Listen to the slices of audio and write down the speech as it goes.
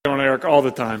work all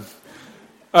the time.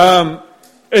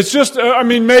 It's just,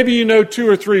 maybe you know 2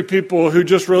 or 3 people who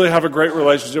just really have a great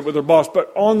relationship with their boss,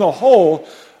 but on the whole,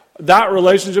 that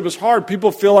relationship is hard.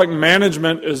 People feel like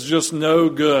management is just no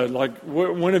good. Like,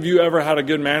 when have you ever had a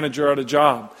good manager at a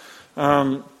job?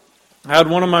 I had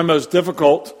one of my most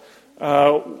difficult,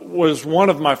 was one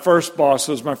of my first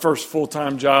bosses, my first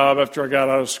full-time job after I got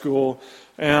out of school.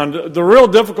 And the real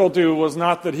difficulty was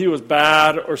not that he was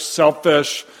bad or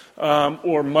selfish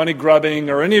or money-grubbing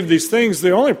or any of these things.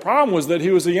 The only problem was that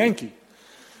he was a Yankee.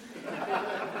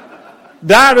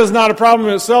 That is not a problem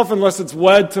in itself unless it's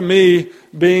wed to me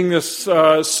being this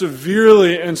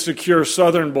severely insecure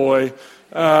Southern boy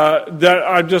that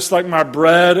I'm just like my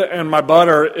bread and my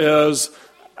butter is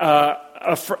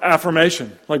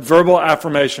affirmation, like verbal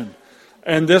affirmation.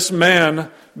 And this man,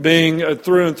 being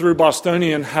through and through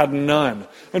Bostonian, had none.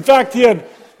 In fact, he had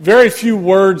very few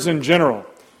words in general.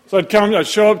 So I'd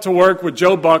show up to work with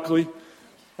Joe Buckley,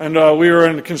 and we were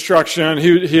in construction.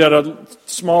 He had a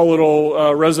small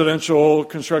little residential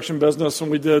construction business, and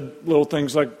we did little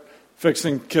things like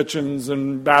fixing kitchens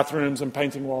and bathrooms and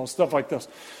painting walls, stuff like this.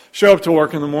 Show up to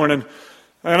work in the morning,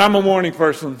 and I'm a morning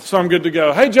person, so I'm good to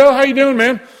go. Hey, Joe, how you doing,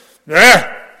 man?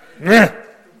 Yeah.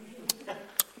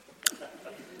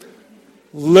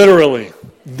 Literally,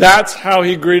 that's how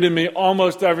he greeted me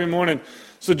almost every morning.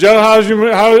 So, Joe,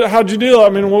 how'd you do?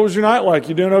 What was your night like?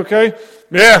 You doing okay?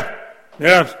 Yeah.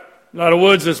 A lot of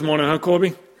woods this morning, huh,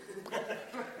 Corby?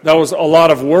 That was a lot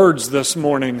of words this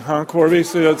morning, huh, Corby?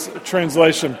 See, that's a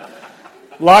translation.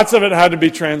 Lots of it had to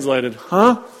be translated,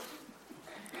 huh?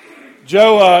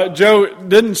 Joe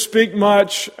didn't speak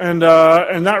much, and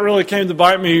that really came to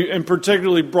bite me, and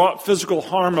particularly brought physical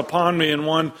harm upon me. In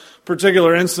one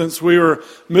particular instance, we were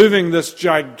moving this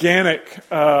gigantic,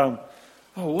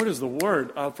 what is the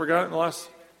word? I've forgotten the last,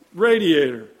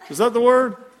 radiator. Is that the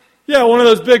word? Yeah, one of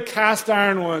those big cast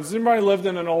iron ones. Anybody lived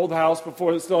in an old house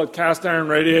before that still had cast iron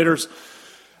radiators?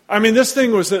 This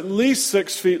thing was at least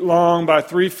 6 feet long by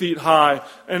 3 feet high,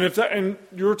 and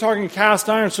you were talking cast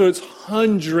iron, so it's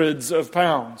hundreds of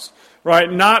pounds, right?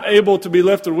 Not able to be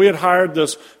lifted. We had hired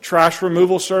this trash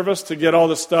removal service to get all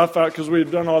the stuff out because we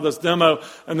had done all this demo,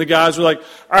 and the guys were like,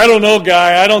 "I don't know,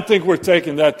 guy. I don't think we're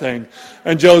taking that thing."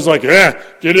 And Joe's like, "Yeah,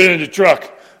 get it in the truck."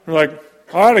 We're like,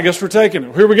 "All right, I guess we're taking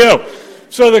it. Here we go."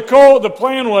 So the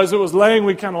plan was, it was laying.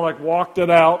 We kind of like walked it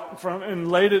out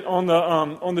and laid it on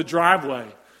the driveway.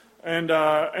 And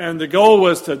the goal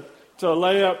was to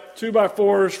lay up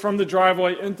 2x4s from the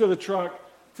driveway into the truck,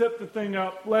 tip the thing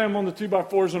up, lay them on the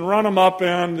 2x4s, and run them up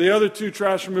in. The other 2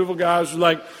 trash removal guys were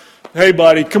like, "Hey,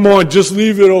 buddy, come on, just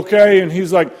leave it, okay?" And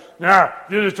he's like, "Nah,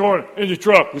 get it in the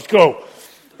truck, let's go."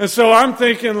 And so I'm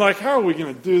thinking, like, how are we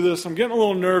going to do this? I'm getting a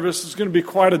little nervous. It's going to be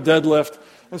quite a deadlift.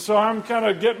 And so I'm kind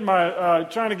of getting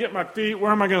trying to get my feet.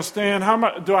 Where am I going to stand?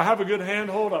 Do I have a good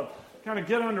handhold? I'm kind of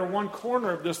get under one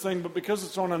corner of this thing, but because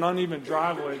it's on an uneven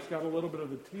driveway, it's got a little bit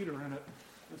of a teeter in it.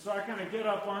 And so I kind of get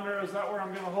up under. Is that where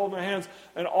I'm going to hold my hands?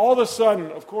 And all of a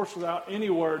sudden, of course, without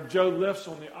any word, Joe lifts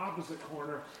on the opposite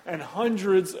corner, and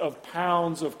hundreds of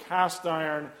pounds of cast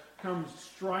iron comes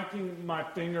striking my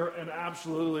finger and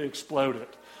absolutely explode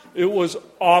it. It was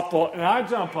awful. And I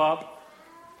jump up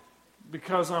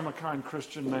because I'm a kind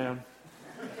Christian man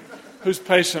who's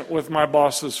patient with my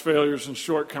boss's failures and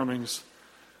shortcomings.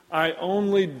 I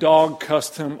only dog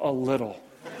cussed him a little.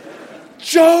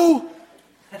 "Joe,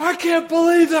 I can't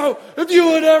believe that. If you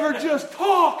would ever just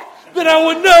talk, then I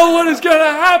would know what is going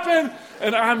to happen."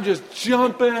 And I'm just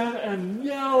jumping and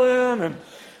yelling. And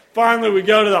finally we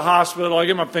go to the hospital. I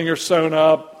get my finger sewn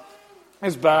up.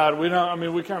 It's bad. We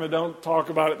kind of don't talk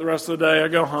about it the rest of the day. I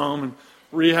go home and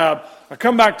rehab. I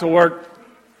come back to work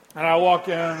and I walk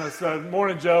in and I said,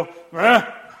 "Morning, Joe."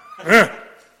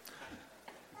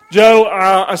 Joe,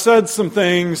 I said some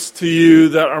things to you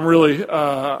that I'm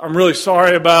really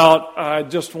sorry about. I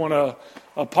just want to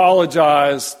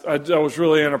apologize. I was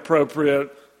really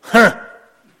inappropriate.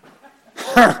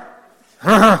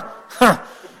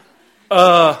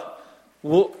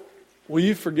 Will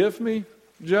you forgive me,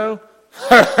 Joe?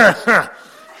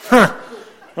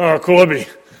 "Oh, Corby,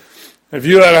 if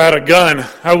you had a gun,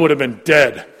 I would have been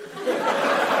dead.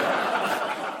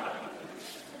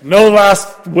 No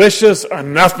last wishes or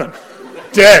nothing.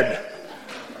 Dead."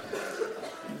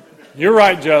 "You're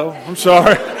right, Joe. I'm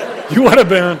sorry. You would have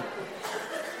been."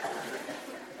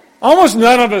 Almost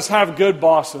none of us have good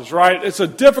bosses, right? It's a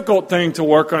difficult thing to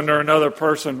work under another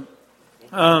person.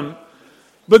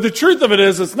 But the truth of it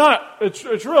is,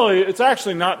 it's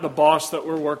actually not the boss that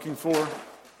we're working for,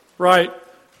 right?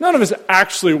 None of us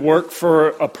actually work for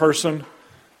a person,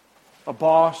 a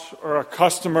boss or a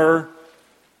customer.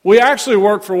 We actually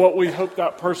work for what we hope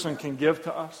that person can give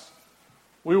to us.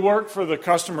 We work for the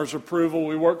customer's approval.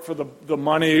 We work for the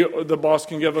money the boss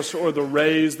can give us, or the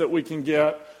raise that we can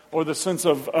get, or the sense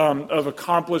of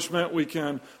accomplishment we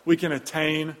can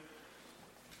attain.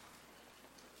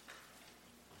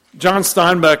 John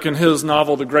Steinbeck, in his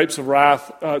novel *The Grapes of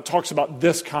Wrath*, talks about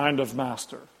this kind of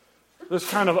master, this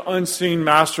kind of unseen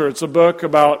master. It's a book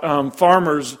about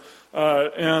farmers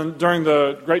and during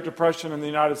the Great Depression in the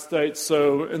United States.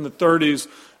 So in the 30s,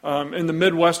 in the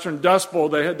Midwestern Dust Bowl,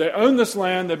 they own this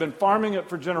land. They've been farming it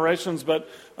for generations, but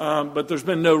there's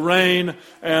been no rain,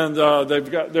 and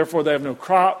therefore they have no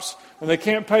crops, and they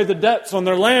can't pay the debts on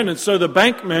their land. And so the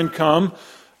bankmen come,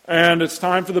 and it's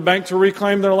time for the bank to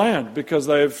reclaim their land because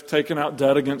they've taken out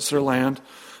debt against their land.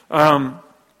 And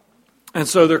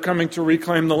so they're coming to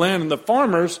reclaim the land, and the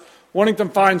farmers, wanting to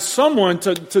find someone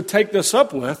to take this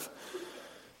up with,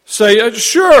 say,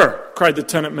 "Sure," cried the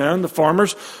tenant men, the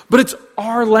farmers, "but it's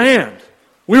our land.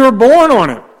 We were born on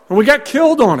it, and we got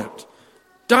killed on it,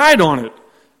 died on it.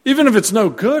 Even if it's no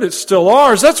good, it's still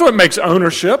ours. That's what makes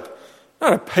ownership,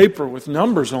 not a paper with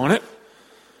numbers on it."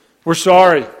 "We're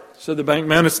sorry," said the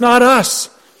bankman. "It's not us.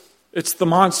 It's the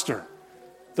monster.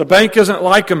 The bank isn't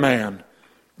like a man."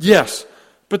 "Yes,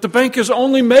 but the bank is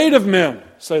only made of men,"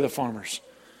 say the farmers.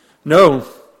 "No,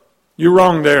 you're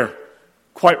wrong there.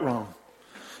 Quite wrong.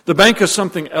 The bank is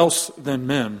something else than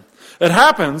men. It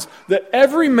happens that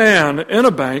every man in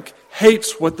a bank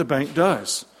hates what the bank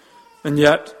does, and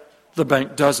yet the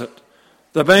bank does it.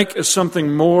 The bank is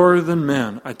something more than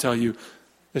men, I tell you.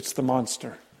 It's the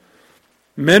monster.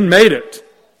 Men made it,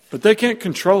 but they can't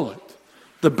control it.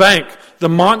 The bank, the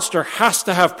monster, has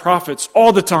to have profits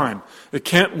all the time. It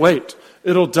can't wait.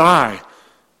 It'll die.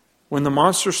 When the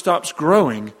monster stops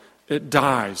growing, it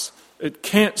dies. It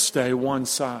can't stay one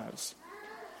size."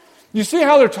 You see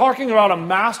how they're talking about a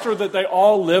master that they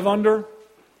all live under?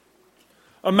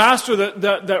 A master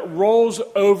that rolls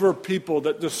over people,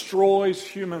 that destroys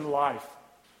human life,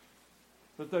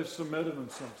 that they've submitted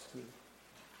themselves to.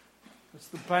 It's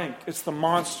the bank. It's the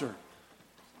monster.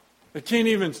 It can't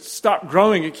even stop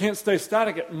growing. It can't stay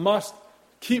static. It must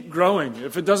keep growing.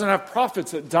 If it doesn't have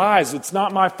profits, it dies. It's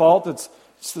not my fault. It's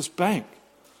this bank.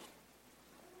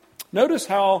 Notice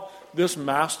how this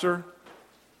master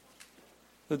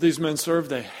that these men serve,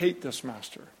 they hate this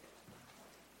master. It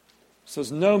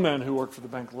says, "No men who work for the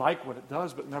bank like what it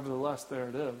does, but nevertheless, there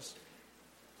it is."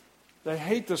 They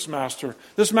hate this master.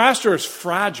 This master is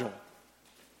fragile.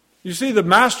 You see, the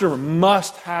master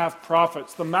must have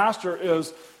profits. The master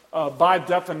is, by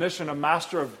definition, a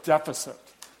master of deficit.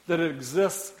 That it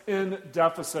exists in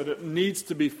deficit. It needs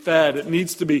to be fed. It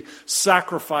needs to be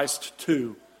sacrificed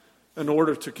to in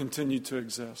order to continue to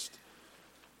exist.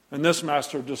 And this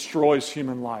master destroys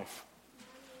human life.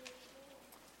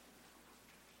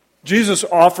 Jesus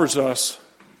offers us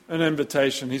an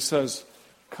invitation. He says,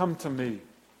 "Come to me.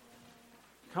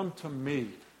 Come to me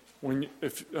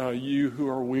if you who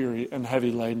are weary and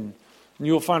heavy laden. And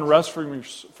you will find rest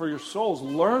for your souls.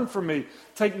 Learn from me.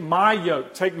 Take my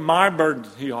yoke. Take my burden,"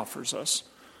 he offers us.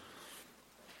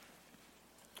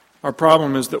 Our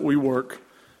problem is that we work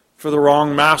for the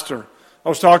wrong master. I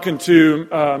was talking to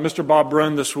Mr. Bob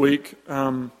Brun this week,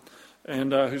 and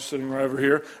who's sitting right over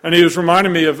here, and he was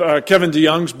reminding me of Kevin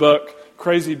DeYoung's book,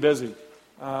 Crazy Busy.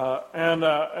 And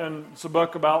it's a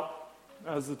book about,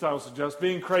 as the title suggests,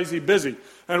 being crazy busy.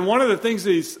 And one of the things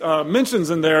he mentions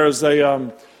in there is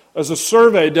a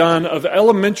survey done of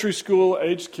elementary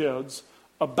school-aged kids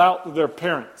about their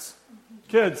parents.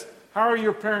 Kids, how are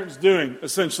your parents doing,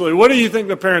 essentially? What do you think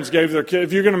the parents gave their kids?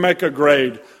 If you're going to make a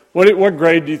grade, what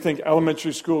grade do you think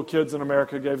elementary school kids in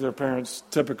America gave their parents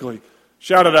typically?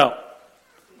 Shout it out.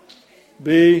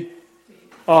 B.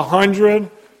 100.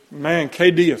 Man,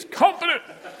 KD is confident.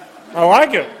 I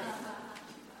like it.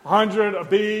 100, a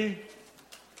B.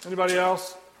 Anybody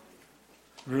else?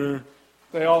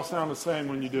 They all sound the same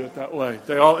when you do it that way.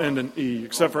 They all end in E,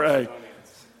 except for A.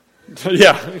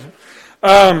 Yeah.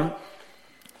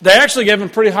 They actually gave them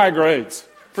pretty high grades.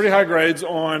 Pretty high grades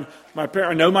on my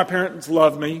parents. I know my parents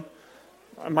love me.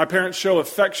 My parents show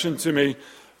affection to me.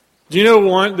 Do you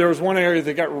know there was one area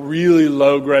they got really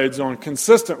low grades on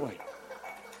consistently.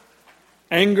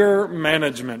 Anger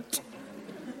management.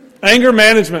 Anger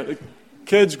management. The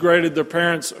kids graded their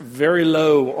parents very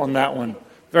low on that one.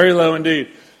 Very low indeed.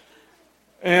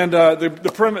 And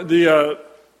Kevin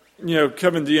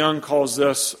DeYoung calls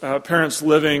this parents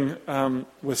living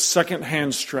with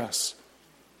secondhand stress.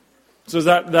 So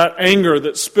that anger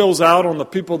that spills out on the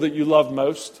people that you love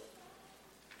most,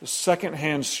 the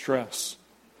secondhand stress.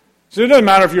 So it doesn't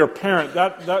matter if you're a parent,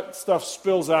 that stuff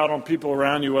spills out on people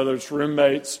around you, whether it's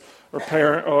roommates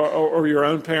or your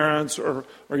own parents or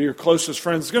your closest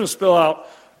friends. It's going to spill out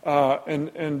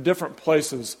in different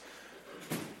places.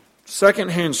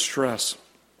 Secondhand stress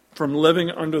from living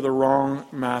under the wrong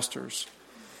masters.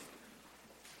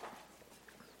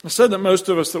 I said that most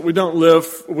of us, that we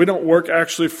don't work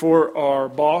actually for our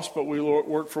boss, but we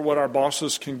work for what our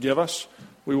bosses can give us.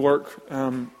 We work,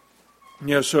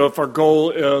 so if our goal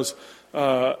is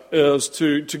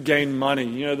to gain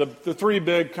money, the three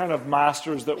big kind of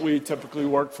masters that we typically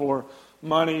work for: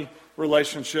 money,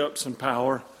 relationships, and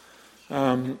power.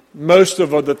 Most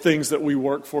of the things that we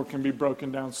work for can be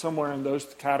broken down somewhere in those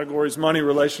categories: money,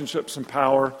 relationships, and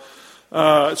power.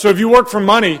 So if you work for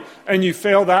money and you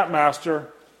fail that master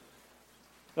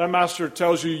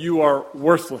tells you are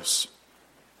worthless,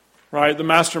 right? The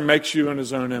master makes you in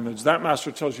his own image. That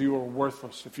master tells you are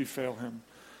worthless if you fail him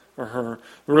or her.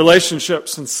 The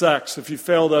relationships and sex, if you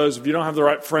fail those, if you don't have the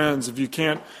right friends, if you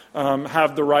can't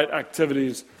have the right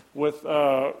activities in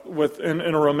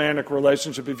a romantic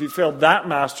relationship, if you fail that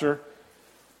master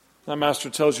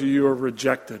tells you are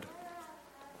rejected.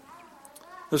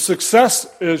 The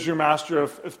success is your master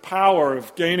of power,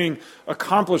 of gaining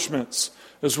accomplishments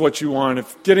is what you want,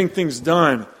 if getting things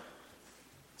done.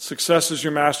 Success is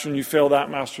your master, and you fail that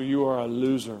master, you are a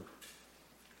loser.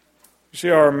 You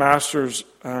see, our masters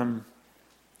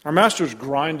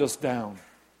grind us down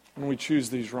when we choose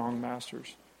these wrong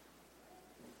masters.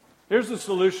 Here's the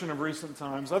solution of recent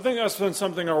times. I think that's been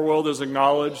something our world has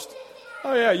acknowledged.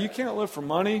 Oh yeah, you can't live for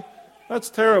money.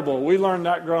 That's terrible. We learned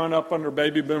that growing up under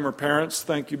baby boomer parents.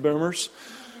 Thank you, boomers.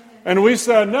 And we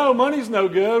said, no, money's no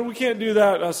good. We can't do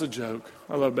that. That's a joke.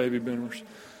 I love baby boomers.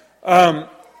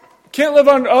 Can't live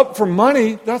up for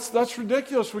money. That's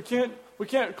ridiculous. We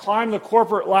can't climb the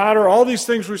corporate ladder. All these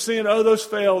things we're seeing, those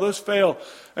fail.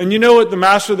 And you know what the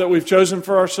master that we've chosen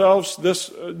for ourselves,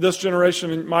 this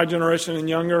generation, my generation and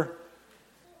younger?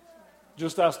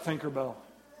 Just ask Tinkerbell.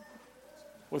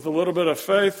 With a little bit of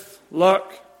faith,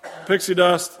 luck, pixie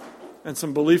dust, and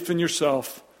some belief in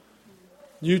yourself,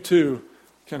 you too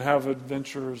can have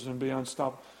adventures and be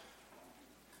unstoppable.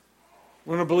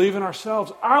 We're going to believe in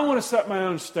ourselves. I want to set my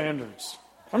own standards.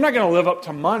 I'm not going to live up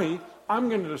to money. I'm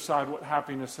going to decide what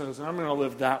happiness is, and I'm going to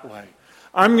live that way.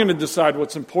 I'm going to decide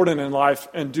what's important in life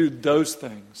and do those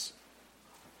things.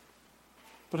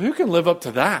 But who can live up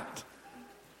to that?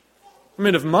 I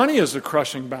mean, if money is a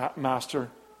crushing master,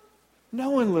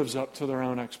 no one lives up to their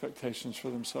own expectations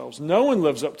for themselves. No one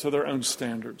lives up to their own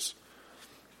standards.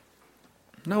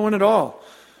 No one at all.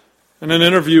 In an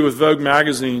interview with Vogue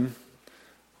magazine,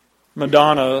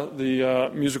 Madonna,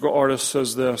 the musical artist,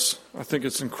 says this. I think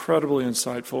it's incredibly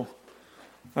insightful.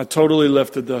 I totally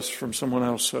lifted this from someone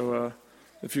else, so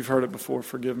if you've heard it before,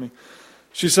 forgive me.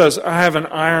 She says, I have an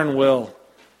iron will,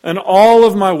 and all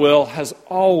of my will has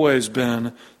always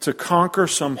been to conquer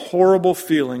some horrible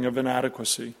feeling of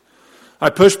inadequacy. I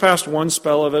push past one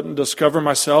spell of it and discover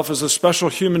myself as a special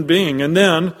human being, and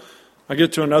then I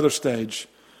get to another stage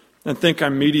and think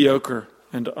I'm mediocre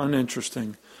and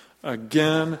uninteresting.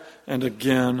 Again and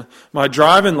again. My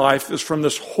drive in life is from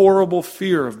this horrible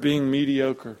fear of being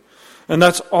mediocre. And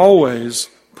that's always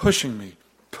pushing me.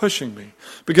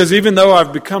 Because even though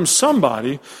I've become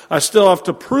somebody, I still have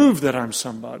to prove that I'm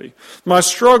somebody. My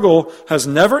struggle has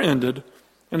never ended,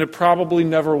 and it probably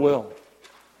never will.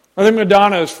 I think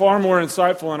Madonna is far more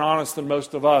insightful and honest than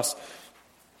most of us.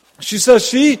 She says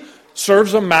she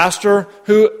serves a master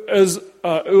who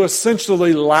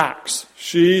essentially lacks.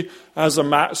 She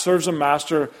serves a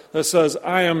master that says,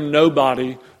 I am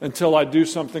nobody until I do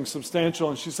something substantial.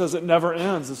 And she says it never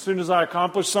ends. As soon as I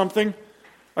accomplish something,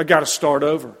 I got to start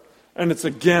over. And it's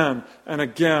again and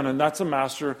again. And that's a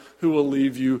master who will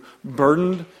leave you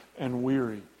burdened and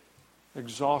weary,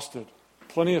 exhausted.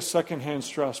 Plenty of secondhand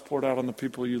stress poured out on the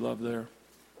people you love there.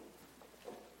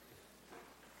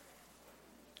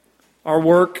 Our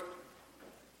work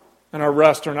and our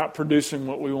rest are not producing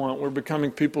what we want. We're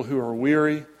becoming people who are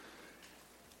weary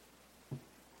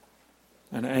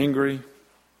and angry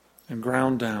and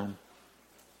ground down.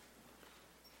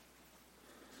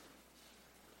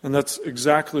 And that's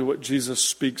exactly what Jesus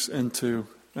speaks into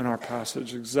in our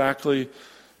passage. Exactly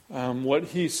where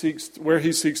he seeks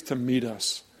to meet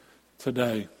us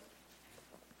today.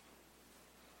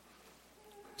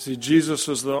 See, Jesus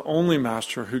is the only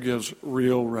master who gives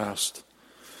real rest.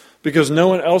 Because no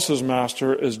one else's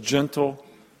master is gentle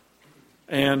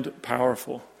and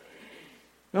powerful.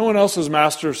 No one else's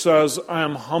master says, I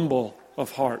am humble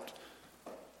of heart.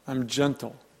 I'm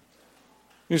gentle.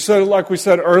 You said, like we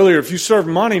said earlier, if you serve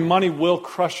money, money will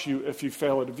crush you if you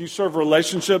fail it. If you serve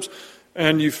relationships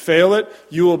and you fail it,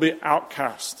 you will be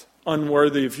outcast.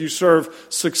 unworthy. If you serve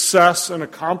success and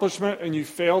accomplishment and you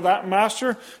fail that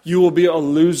master, you will be a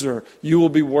loser. You will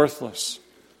be worthless.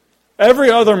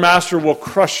 Every other master will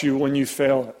crush you when you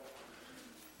fail it,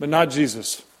 but not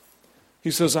Jesus.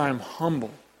 He says, I am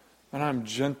humble and I'm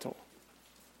gentle.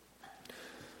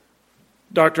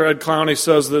 Dr. Ed Clowney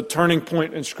says the turning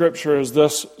point in Scripture is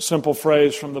this simple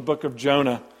phrase from the book of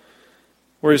Jonah,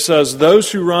 where he says,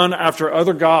 those who run after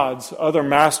other gods, other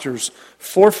masters,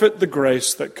 forfeit the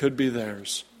grace that could be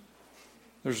theirs.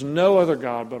 There's no other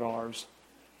God but ours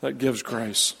that gives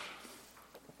grace.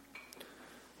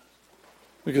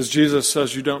 Because Jesus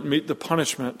says you don't meet the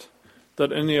punishment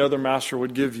that any other master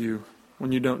would give you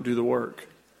when you don't do the work.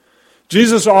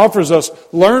 Jesus offers us,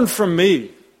 learn from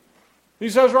me. He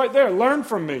says right there, learn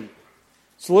from me.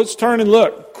 So let's turn and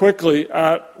look quickly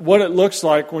at what it looks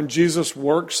like when Jesus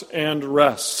works and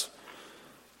rests.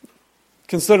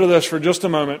 Consider this for just a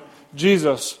moment.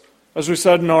 Jesus, as we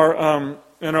said in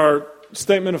our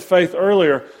statement of faith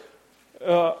earlier,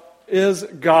 is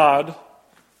God,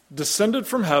 descended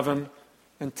from heaven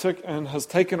and has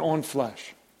taken on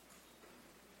flesh.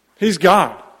 He's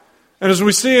God. And as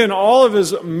we see in all of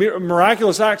his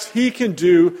miraculous acts, he can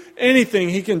do anything.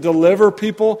 He can deliver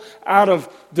people out of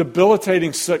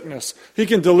debilitating sickness. He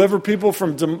can deliver people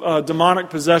from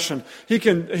demonic possession. He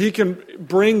can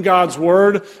bring God's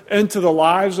word into the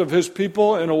lives of his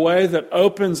people in a way that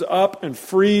opens up and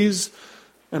frees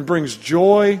and brings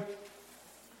joy.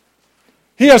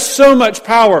 He has so much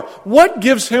power. What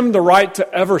gives him the right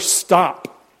to ever stop?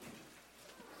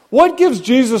 What gives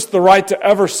Jesus the right to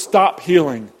ever stop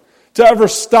healing? To ever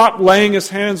stop laying his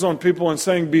hands on people and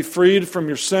saying, be freed from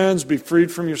your sins, be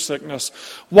freed from your sickness.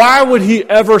 Why would he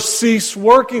ever cease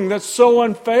working? That's so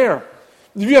unfair.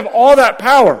 If you have all that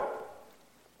power,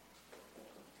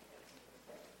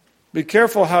 be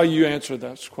careful how you answer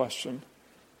that question.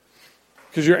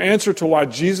 Because your answer to why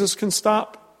Jesus can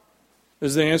stop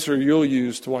is the answer you'll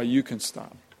use to why you can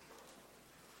stop.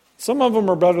 Some of them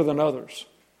are better than others.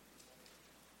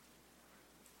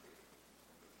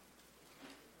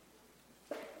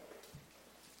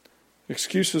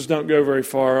 Excuses don't go very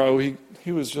far. Oh, he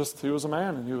was a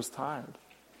man and he was tired.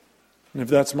 And if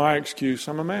that's my excuse,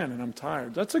 I'm a man and I'm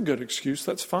tired. That's a good excuse.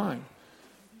 That's fine.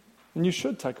 And you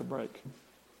should take a break.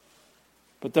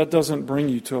 But that doesn't bring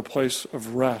you to a place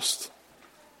of rest.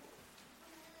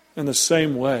 In the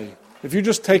same way, if you're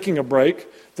just taking a break,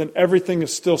 then everything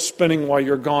is still spinning while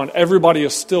you're gone. Everybody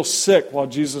is still sick while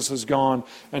Jesus is gone,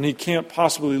 and he can't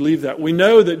possibly leave that. We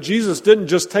know that Jesus didn't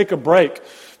just take a break,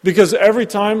 because every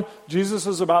time Jesus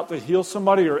is about to heal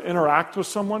somebody or interact with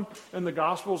someone in the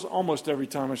Gospels, almost every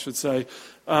time I should say,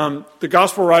 the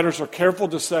Gospel writers are careful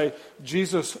to say,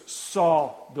 Jesus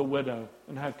saw the widow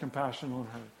and had compassion on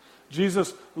her.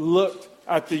 Jesus looked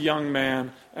at the young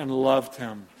man and loved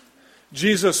him.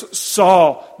 Jesus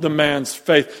saw the man's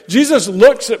faith. Jesus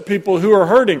looks at people who are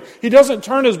hurting. He doesn't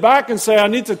turn his back and say, I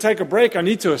need to take a break, I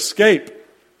need to escape.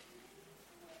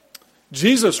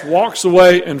 Jesus walks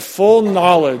away in full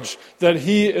knowledge that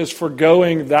he is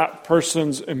forgoing that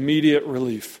person's immediate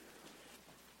relief.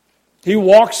 He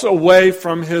walks away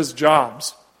from his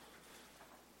jobs.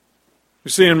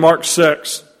 We see in Mark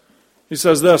 6, he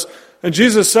says this, and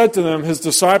Jesus said to them, his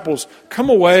disciples, come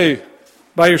away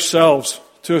by yourselves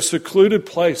to a secluded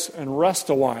place and rest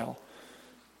a while.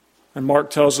 And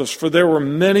Mark tells us, for there were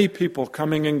many people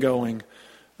coming and going,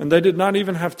 and they did not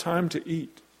even have time to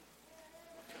eat.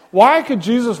 Why could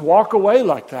Jesus walk away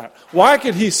like that? Why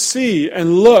could he see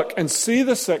and look and see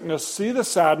the sickness, see the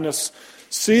sadness,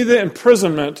 see the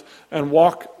imprisonment, and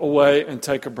walk away and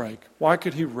take a break? Why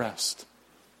could he rest?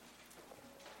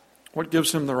 What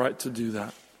gives him the right to do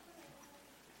that?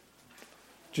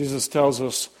 Jesus tells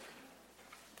us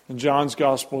in John's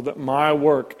Gospel that my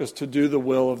work is to do the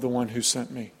will of the one who sent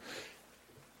me.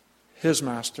 His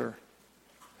master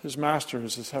is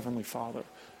his heavenly Father.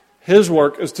 His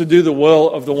work is to do the will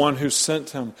of the one who sent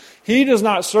him. He does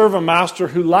not serve a master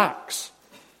who lacks.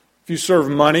 If you serve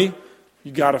money,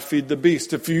 you got to feed the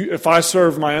beast. If I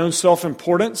serve my own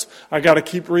self-importance, I got to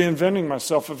keep reinventing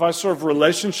myself. If I serve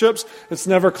relationships, it's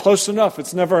never close enough.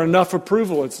 It's never enough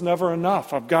approval. It's never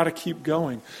enough. I've got to keep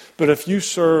going. But if you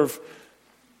serve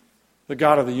the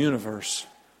God of the universe,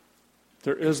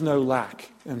 there is no lack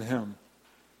in him.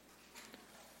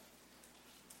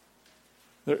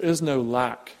 There is no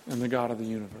lack in the God of the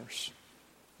universe,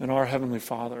 in our Heavenly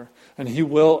Father. And he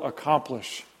will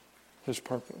accomplish his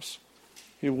purpose.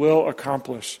 He will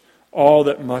accomplish all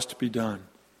that must be done.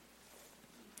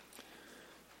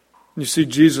 You see,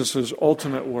 Jesus'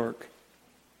 ultimate work.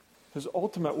 His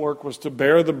ultimate work was to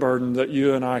bear the burden that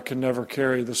you and I could never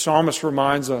carry. The psalmist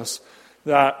reminds us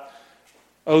that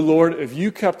O Lord, if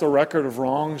you kept a record of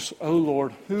wrongs, O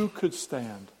Lord, who could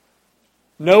stand?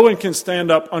 No one can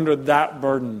stand up under that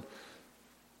burden.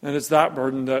 And it's that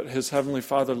burden that his heavenly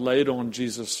Father laid on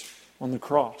Jesus on the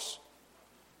cross.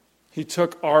 He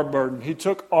took our burden. He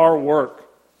took our work,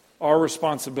 our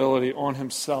responsibility on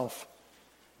himself,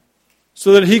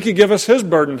 so that he could give us his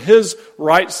burden, his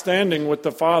right standing with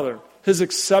the Father, his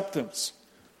acceptance,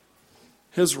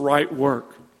 his right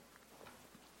work.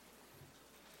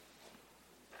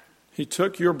 He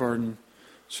took your burden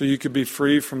so you could be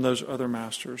free from those other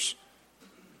masters.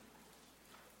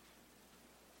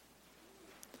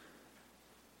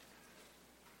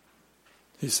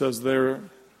 He says, there,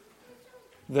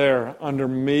 under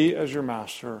me as your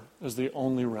master, is the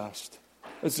only rest.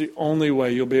 It's the only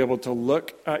way you'll be able to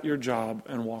look at your job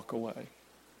and walk away.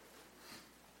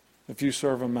 If you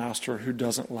serve a master who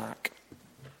doesn't lack.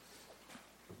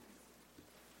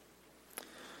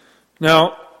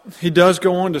 Now, he does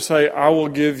go on to say, I will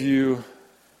give you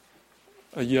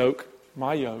a yoke,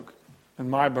 my yoke,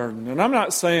 and my burden. And I'm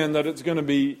not saying that it's going to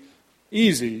be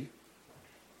easy.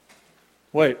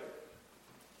 Wait.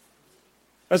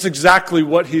 That's exactly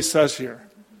what he says here.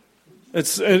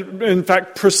 It's, in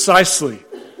fact, precisely.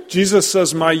 Jesus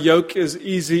says, my yoke is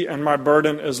easy and my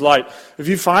burden is light. If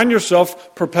you find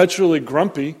yourself perpetually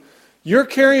grumpy, you're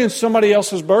carrying somebody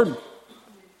else's burden.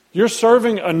 You're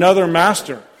serving another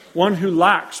master, one who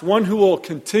lacks, one who will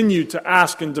continue to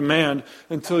ask and demand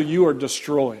until you are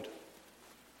destroyed.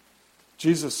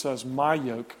 Jesus says, my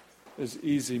yoke is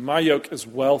easy, my yoke is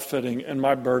well-fitting, and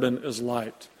my burden is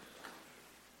light.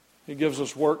 He gives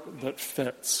us work that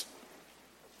fits.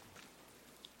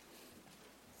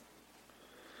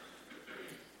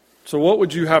 So what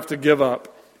would you have to give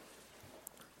up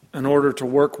in order to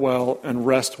work well and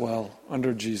rest well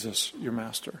under Jesus, your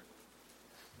master?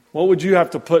 What would you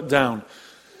have to put down?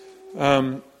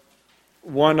 One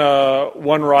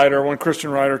Christian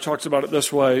writer talks about it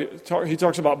this way. He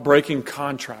talks about breaking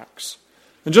contracts.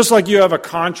 And just like you have a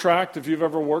contract, if you've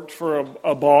ever worked for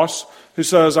a boss who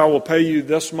says, I will pay you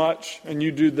this much and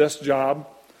you do this job,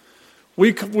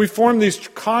 we form these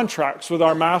contracts with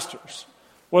our masters.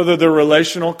 Whether they're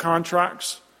relational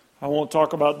contracts, I won't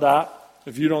talk about that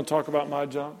if you don't talk about my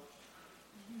job.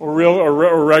 Or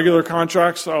regular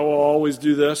contracts, I will always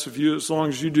do this as long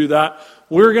as you do that.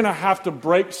 We're going to have to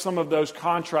break some of those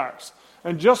contracts.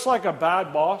 And just like a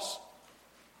bad boss,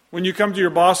 when you come to your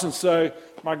boss and say,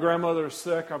 my grandmother is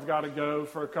sick, I've got to go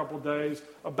for a couple days,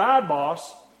 a bad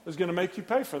boss is going to make you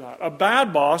pay for that. A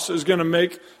bad boss is going to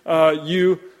make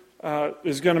you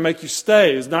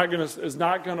stay. Is not going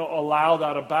to allow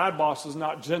that. A bad boss is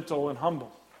not gentle and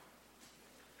humble.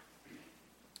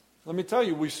 Let me tell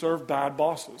you, we serve bad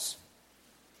bosses.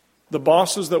 The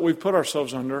bosses that we've put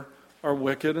ourselves under are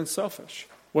wicked and selfish,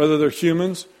 whether they're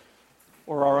humans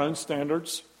or our own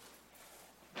standards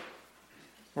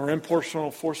or impersonal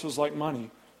forces like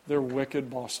money. They're wicked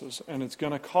bosses, and it's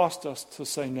going to cost us to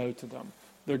say no to them.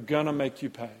 They're going to make you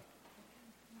pay.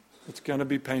 It's going to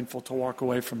be painful to walk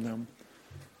away from them.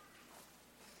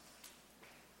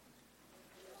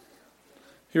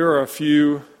 Here are a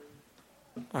few,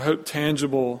 I hope,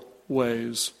 tangible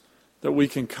ways that we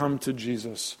can come to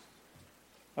Jesus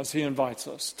as he invites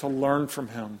us to learn from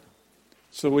him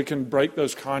so we can break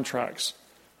those contracts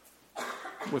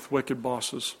with wicked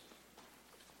bosses.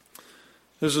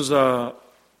 This is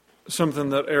something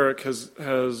that Eric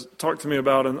has talked to me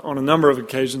about on a number of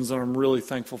occasions, and I'm really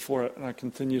thankful for it, and I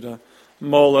continue to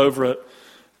mull over it.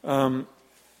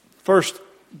 First,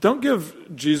 don't give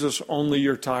Jesus only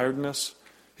your tiredness.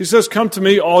 He says, come to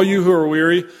me, all you who are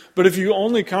weary. But if you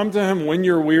only come to him when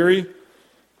you're weary,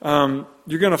 you're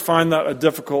going to find that a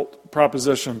difficult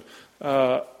proposition.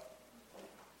 Here's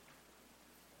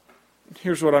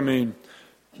what I mean.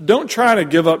 Don't try to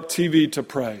give up TV to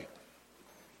pray.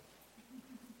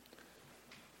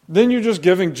 Then you're just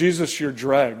giving Jesus your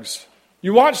dregs.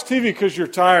 You watch TV because you're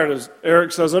tired, as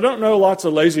Eric says. I don't know lots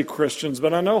of lazy Christians,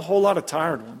 but I know a whole lot of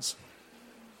tired ones.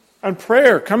 And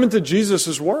prayer, coming to Jesus,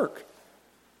 is work.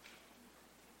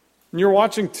 And you're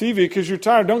watching TV because you're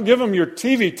tired. Don't give him your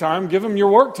TV time. Give him your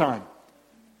work time.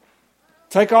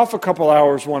 Take off a couple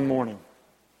hours one morning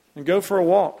and go for a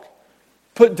walk.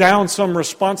 Put down some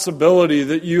responsibility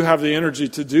that you have the energy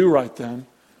to do right then.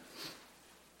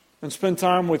 And spend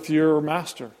time with your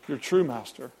master, your true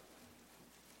master.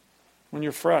 When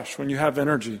you're fresh, when you have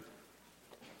energy.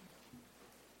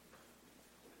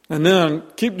 And then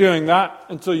keep doing that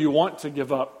until you want to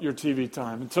give up your TV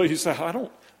time. Until you say,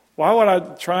 why would I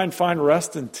try and find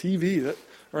rest in TV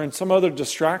or in some other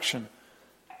distraction?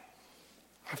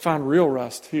 I find real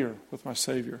rest here with my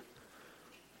Savior.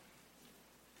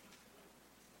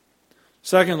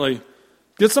 Secondly,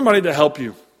 get somebody to help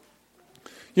you.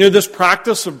 You know, this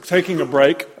practice of taking a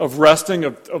break, of resting,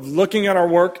 of looking at our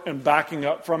work and backing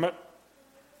up from it,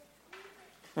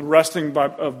 and resting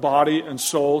of body and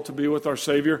soul to be with our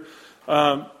Savior.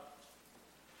 A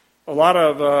lot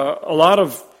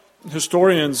of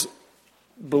historians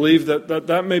believe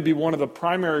that may be one of the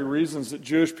primary reasons that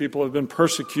Jewish people have been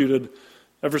persecuted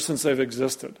ever since they've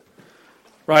existed.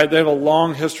 Right? They have a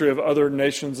long history of other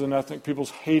nations and ethnic peoples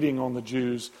hating on the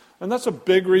Jews. And that's a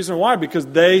big reason why, because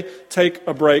they take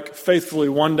a break faithfully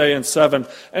one day in 7,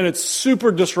 and it's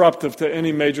super disruptive to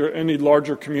any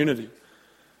larger community.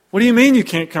 What do you mean you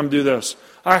can't come do this?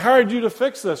 I hired you to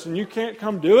fix this and you can't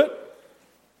come do it?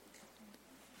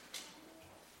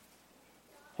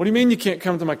 What do you mean you can't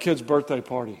come to my kid's birthday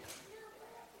party?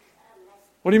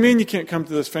 What do you mean you can't come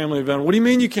to this family event? What do you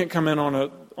mean you can't come in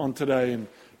on today? And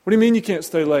what do you mean you can't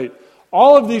stay late?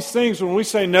 All of these things, when we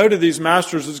say no to these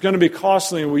masters, is going to be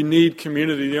costly, and we need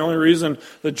community. The only reason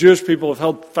the Jewish people have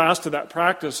held fast to that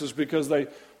practice is because they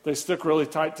stick really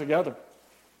tight together.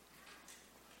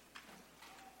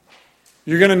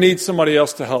 You're going to need somebody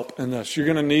else to help in this. You're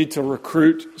going to need to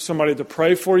recruit somebody to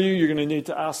pray for you. You're going to need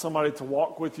to ask somebody to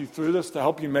walk with you through this to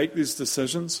help you make these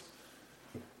decisions.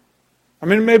 I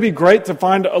mean, it may be great to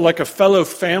find like a fellow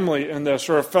family in this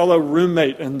or a fellow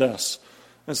roommate in this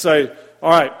and say, all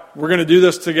right, we're going to do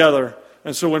this together.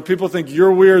 And so when people think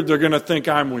you're weird, they're going to think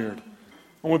I'm weird.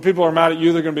 And when people are mad at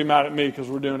you, they're going to be mad at me because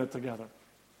we're doing it together.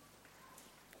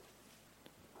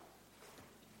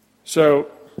 So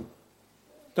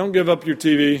don't give up your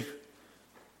TV.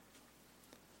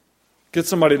 Get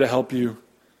somebody to help you.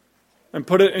 And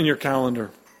put it in your calendar.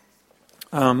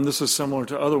 This is similar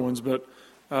to other ones, but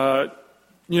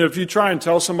if you try and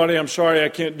tell somebody, I'm sorry, I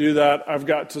can't do that, I've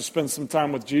got to spend some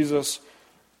time with Jesus,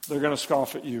 they're going to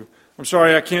scoff at you. I'm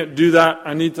sorry, I can't do that.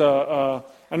 I need to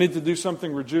do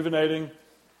something rejuvenating.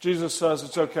 Jesus says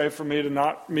it's okay for me to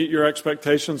not meet your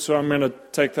expectations, so I'm going to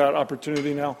take that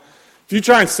opportunity now. If you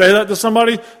try and say that to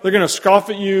somebody, they're going to scoff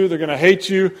at you. They're going to hate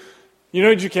you. You know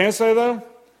what you can say, though?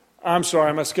 I'm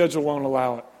sorry, my schedule won't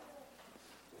allow it.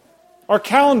 Our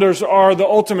calendars are the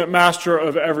ultimate master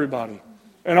of everybody.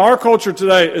 In our culture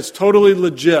today, it's totally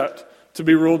legit to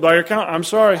be ruled by your calendar. I'm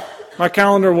sorry, my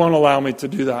calendar won't allow me to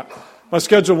do that. My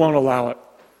schedule won't allow it.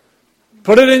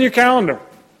 Put it in your calendar.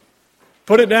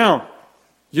 Put it down.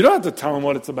 You don't have to tell them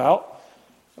what it's about.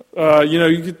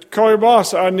 You could call your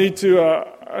boss. I need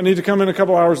to come in a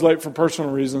couple hours late for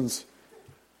personal reasons.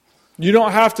 You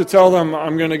don't have to tell them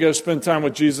I'm going to go spend time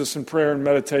with Jesus in prayer and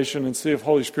meditation and see if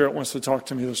Holy Spirit wants to talk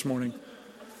to me this morning.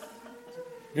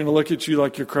 They're going to look at you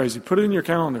like you're crazy. Put it in your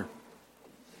calendar.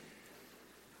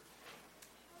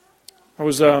 I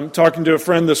was talking to a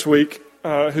friend this week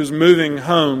who's moving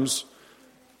homes.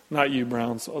 Not you,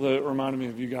 Browns, although it reminded me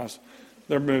of you guys.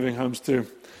 They're moving homes too.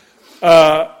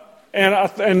 I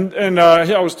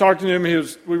was talking to him.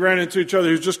 We ran into each other.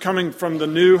 He was just coming from the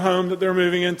new home that they're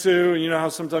moving into. You know how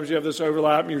sometimes you have this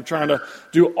overlap and you're trying to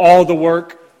do all the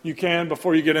work you can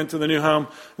before you get into the new home.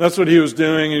 And that's what he was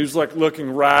doing. He was like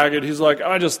looking ragged. He's like,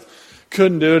 I just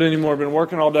couldn't do it anymore. I've been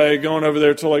working all day, going over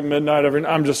there till like midnight.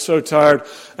 I'm just so tired.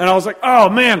 And I was like, oh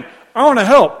man, I want to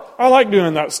help. I like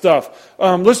doing that stuff.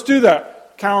 Let's do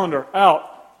that. Calendar out.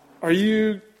 Are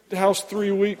you house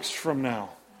 3 weeks from now?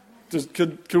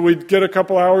 Could we get a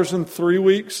couple hours in 3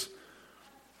 weeks?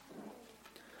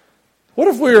 What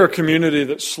if we were a community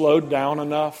that slowed down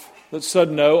enough, that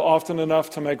said no often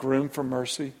enough to make room for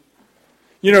mercy?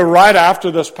 You know, right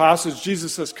after this passage,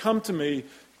 Jesus says, come to me,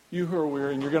 you who are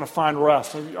weary, and you're going to find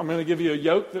rest. I'm going to give you a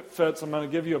yoke that fits. I'm going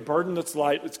to give you a burden that's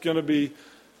light. I'm going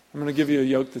to give you a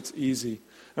yoke that's easy.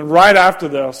 And right after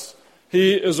this,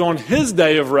 he is on his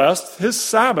day of rest, his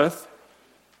Sabbath,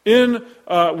 in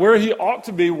where he ought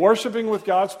to be, worshiping with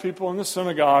God's people in the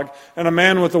synagogue, and a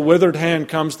man with a withered hand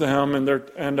comes to him,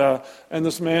 and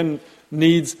this man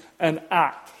needs an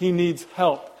act. He needs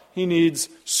help. He needs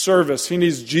service. He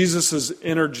needs Jesus'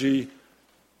 energy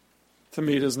to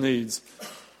meet his needs.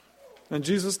 And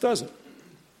Jesus does it.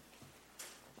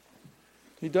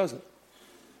 He does it.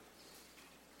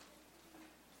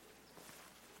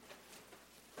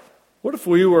 What if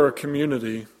we were a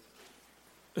community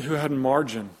who had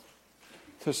margin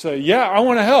to say, yeah, I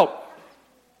want to help.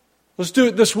 Let's do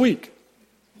it this week.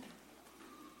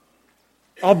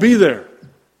 I'll be there.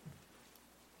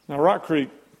 Now, Rock Creek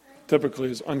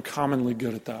typically is uncommonly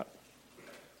good at that.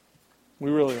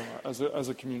 We really are as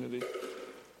a community.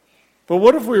 But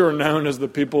what if we were known as the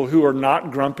people who are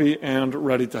not grumpy and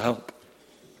ready to help?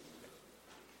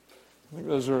 I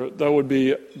think that would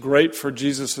be great for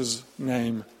Jesus'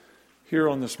 name here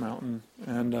on this mountain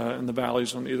and in the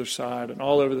valleys on either side and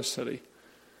all over the city.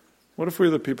 What if we're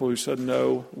the people who said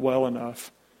no well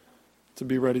enough to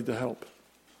be ready to help?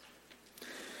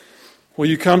 Will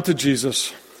you come to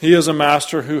Jesus? He is a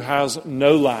master who has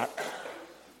no lack,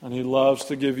 and he loves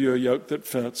to give you a yoke that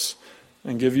fits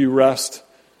and give you rest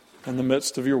in the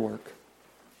midst of your work.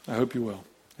 I hope you will.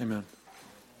 Amen.